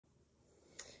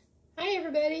Hi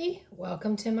everybody,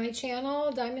 welcome to my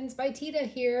channel. DiamondsByTeeda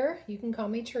here. You can call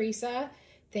me Teresa.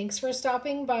 Thanks for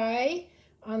stopping by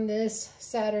on this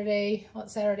Saturday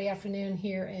afternoon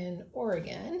here in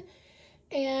Oregon.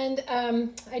 And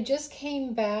I just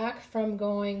came back from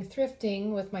going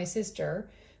thrifting with my sister.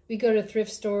 We go to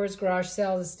thrift stores, garage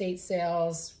sales, estate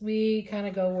sales. We kind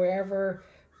of go wherever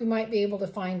we might be able to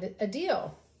find a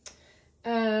deal.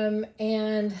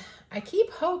 And I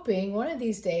keep hoping one of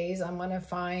these days I'm going to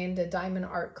find a Diamond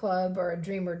Art Club or a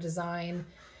Dreamer Design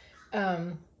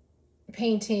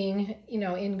painting, you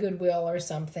know, in Goodwill or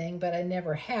something, but I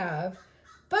never have.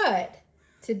 But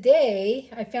today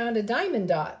I found a Diamond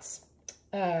Dotz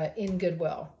in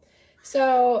Goodwill.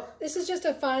 So this is just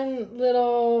a fun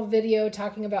little video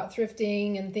talking about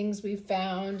thrifting and things we've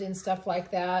found and stuff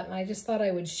like that. And I just thought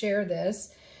I would share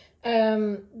this.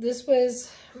 This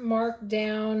was marked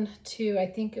down to, I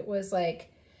think it was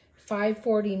like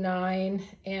 $5.49,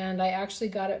 and I actually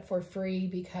got it for free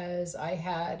because I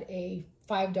had a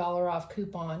 $5 off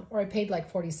coupon, or I paid like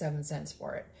 47 cents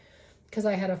for it because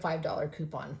I had a $5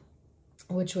 coupon,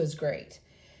 which was great.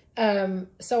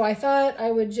 So I thought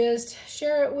I would just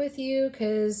share it with you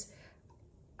because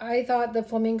I thought the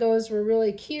flamingos were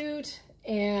really cute,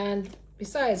 and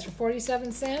besides, for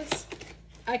 47 cents,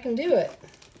 I can do it.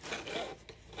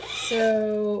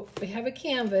 So we have a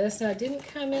canvas. Now it didn't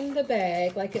come in the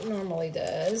bag like it normally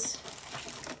does,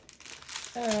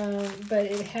 but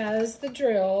it has the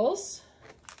drills.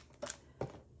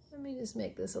 Let me just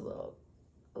make this a little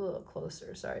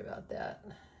closer. Sorry about that.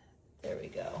 There we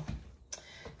go.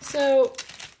 So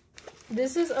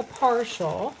this is a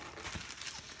partial,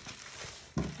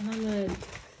 and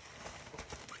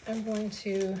I'm going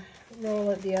to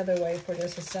roll it the other way for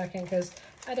just a second because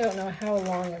I don't know how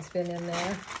long it's been in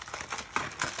there.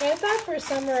 But I thought for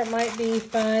summer it might be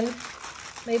fun.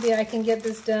 Maybe I can get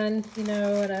this done, in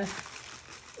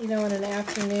an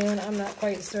afternoon. I'm not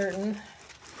quite certain.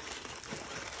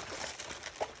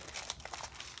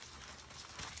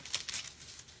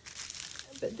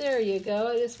 But there you go.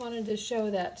 I just wanted to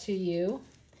show that to you.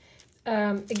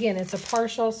 Again, it's a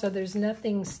partial, so there's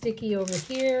nothing sticky over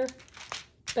here.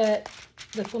 But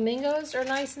the flamingos are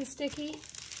nice and sticky.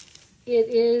 It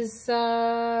is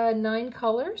 9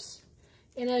 colors.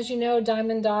 And as you know,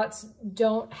 Diamond Dotz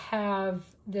don't have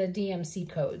the DMC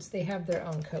codes. They have their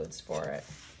own codes for it.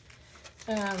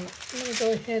 I'm going to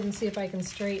go ahead and see if I can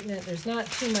straighten it. There's not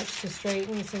too much to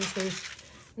straighten since there's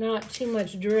not too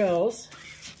much drills.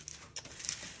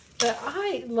 But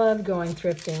I love going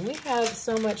thrifting. We have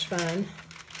so much fun.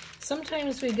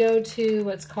 Sometimes we go to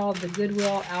what's called the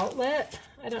Goodwill outlet.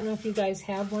 I don't know if you guys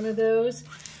have one of those,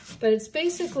 but it's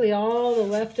basically all the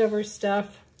leftover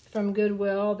stuff from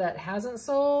Goodwill that hasn't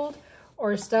sold,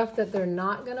 or stuff that they're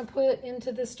not going to put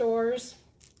into the stores.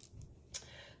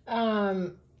 Let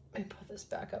me pull this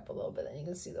back up a little bit and you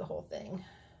can see the whole thing.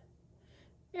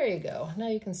 There you go. Now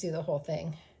you can see the whole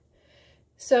thing.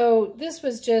 So this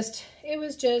was just, it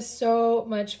was just so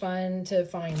much fun to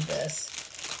find this.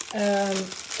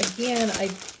 Again,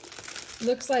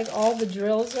 looks like all the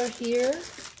drills are here,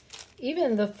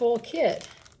 even the full kit.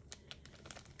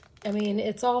 I mean,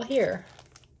 it's all here.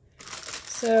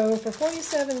 So for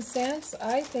 47 cents,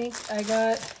 I think I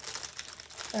got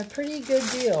a pretty good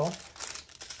deal.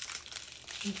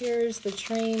 And here's the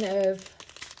train of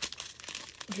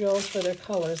drills for their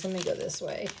colors. Let me go this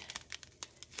way.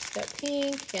 It's got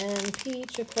pink and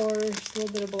peach, of course, a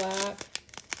little bit of black.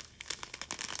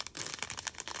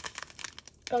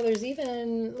 Oh, there's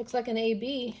even, looks like an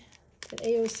AB. An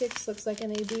A06 looks like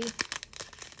an AB.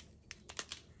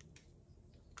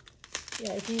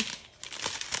 Yeah, I think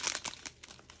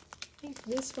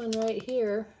this one right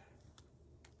here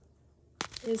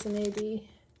is an AB.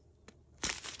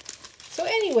 So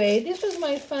anyway, this was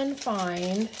my fun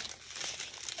find.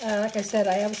 Like I said,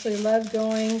 I absolutely love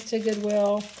going to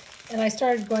Goodwill, and I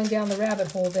started going down the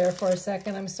rabbit hole there for a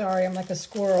second. I'm sorry, I'm like a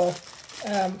squirrel.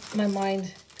 My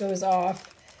mind goes off.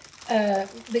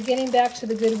 But getting back to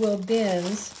the Goodwill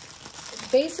bins,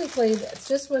 basically that's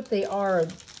just what they are.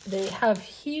 They have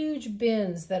huge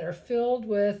bins that are filled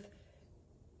with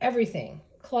everything.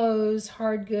 Clothes,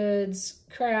 hard goods,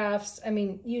 crafts, I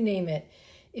mean, you name it.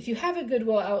 If you have a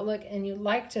Goodwill outlet and you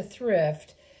like to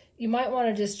thrift, you might want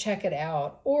to just check it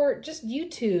out. Or just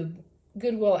YouTube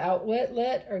Goodwill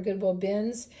outlet or Goodwill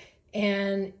bins,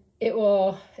 and it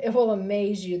will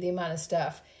amaze you the amount of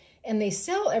stuff. And they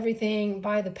sell everything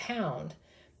by the pound.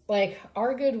 Like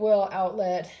our Goodwill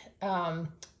outlet,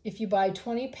 if you buy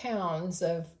 20 pounds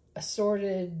of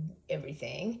assorted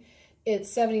everything,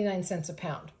 it's 79 cents a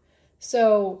pound.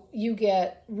 So you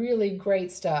get really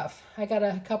great stuff. I got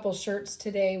a couple shirts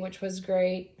today, which was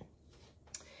great.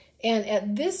 And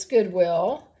at this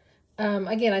Goodwill,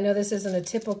 again, I know this isn't a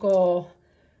typical,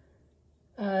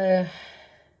 you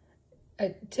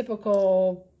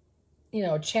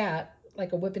know, chat,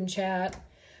 like a whip and chat.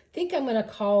 I think I'm going to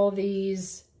call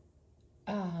these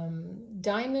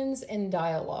Diamonds and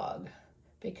Dialogue,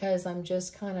 because I'm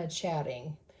just kind of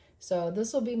chatting. So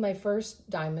this will be my first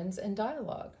Diamonds and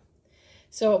Dialogue.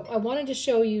 So I wanted to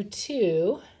show you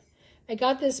two. I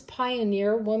got this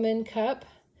Pioneer Woman cup.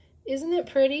 Isn't it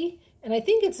pretty? And I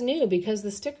think it's new because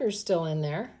the sticker's still in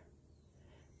there.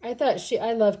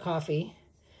 I love coffee.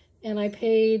 And I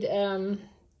paid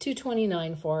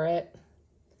 $2.29 for it.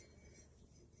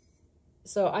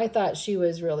 So I thought she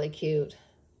was really cute.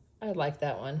 I like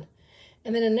that one.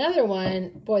 And then another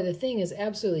one, boy, the thing is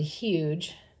absolutely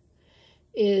huge,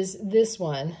 is this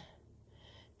one.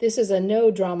 This is a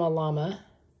no drama llama.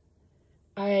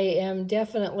 I am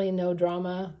definitely no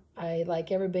drama. I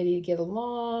like everybody to get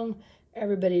along,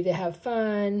 everybody to have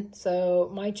fun. So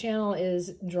my channel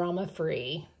is drama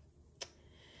free.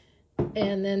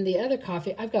 And then the other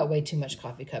coffee, I've got way too much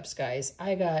coffee cups, guys.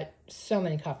 I got so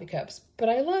many coffee cups, but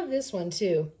I love this one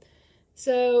too.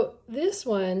 So this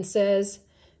one says,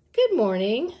 "Good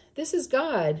morning, this is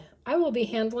God. I will be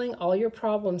handling all your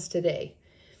problems today."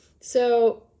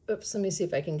 So, oops, let me see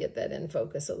if I can get that in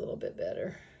focus a little bit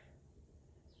better.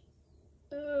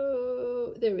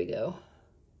 Oh, there we go.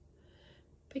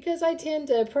 Because I tend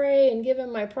to pray and give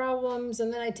him my problems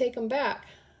and then I take them back.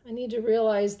 I need to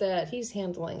realize that he's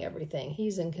handling everything.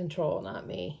 He's in control, not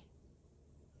me.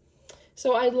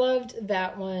 So I loved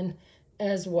that one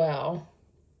as well.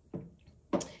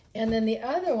 And then the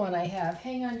other one I have,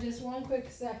 hang on just one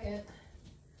quick second.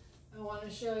 I want to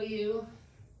show you.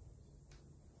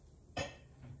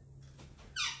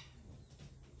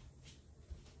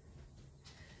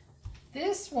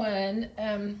 This one,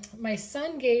 my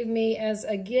son gave me as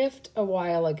a gift a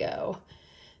while ago.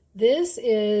 This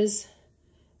is,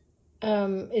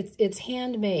 it's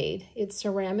handmade. It's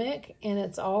ceramic and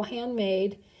it's all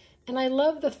handmade. And I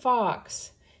love the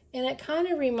fox. And it kind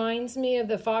of reminds me of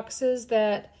the foxes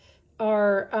that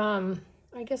are,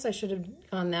 I guess I should have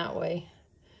gone that way.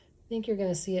 I think you're going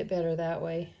to see it better that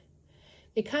way.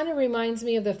 It kind of reminds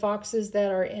me of the foxes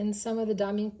that are in some of the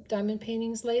diamond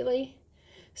paintings lately.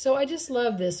 So I just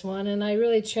love this one, and I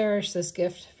really cherish this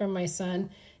gift from my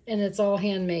son, and it's all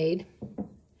handmade.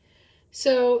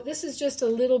 So this is just a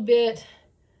little bit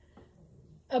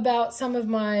about some of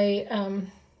my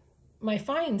my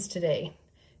finds today.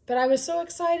 But I was so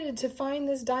excited to find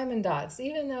this Diamond Dotz,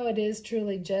 even though it is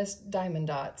truly just Diamond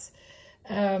Dotz.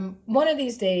 One of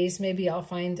these days, maybe I'll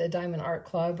find a Diamond Art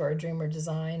Club or a Dreamer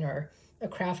Design or a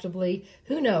Craftably.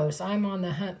 Who knows? I'm on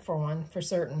the hunt for one for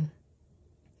certain.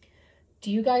 Do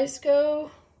you guys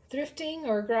go thrifting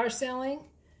or garage selling?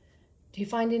 Do you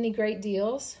find any great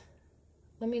deals?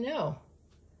 Let me know.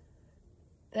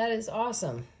 That is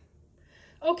awesome.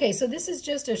 Okay, so this is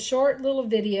just a short little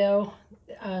video,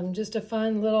 just a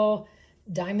fun little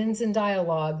Diamonds and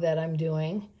Dialogue that I'm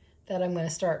doing, that I'm going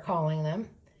to start calling them.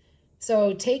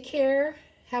 So take care,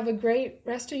 have a great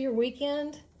rest of your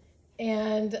weekend,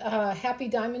 and happy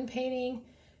diamond painting.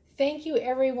 Thank you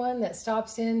everyone that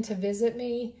stops in to visit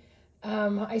me.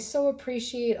 I so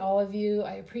appreciate all of you.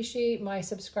 I appreciate my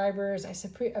subscribers. I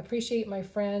appreciate my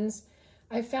friends.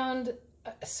 I found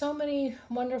so many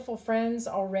wonderful friends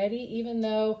already, even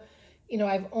though, you know,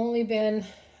 I've only been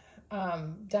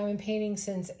diamond painting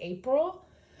since April.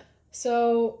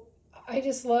 So I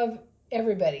just love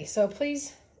everybody. So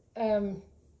please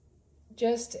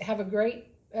just have a great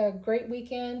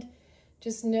weekend.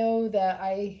 Just know that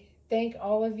I thank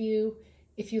all of you.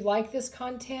 If you like this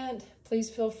content, please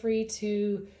feel free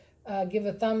to give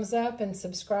a thumbs up and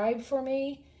subscribe for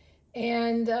me.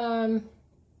 And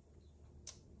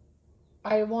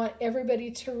I want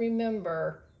everybody to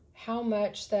remember how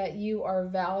much that you are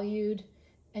valued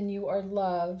and you are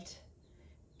loved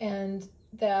and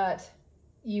that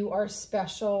you are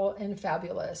special and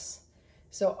fabulous.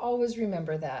 So always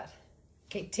remember that.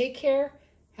 Okay, take care.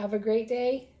 Have a great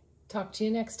day. Talk to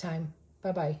you next time.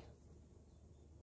 Bye-bye.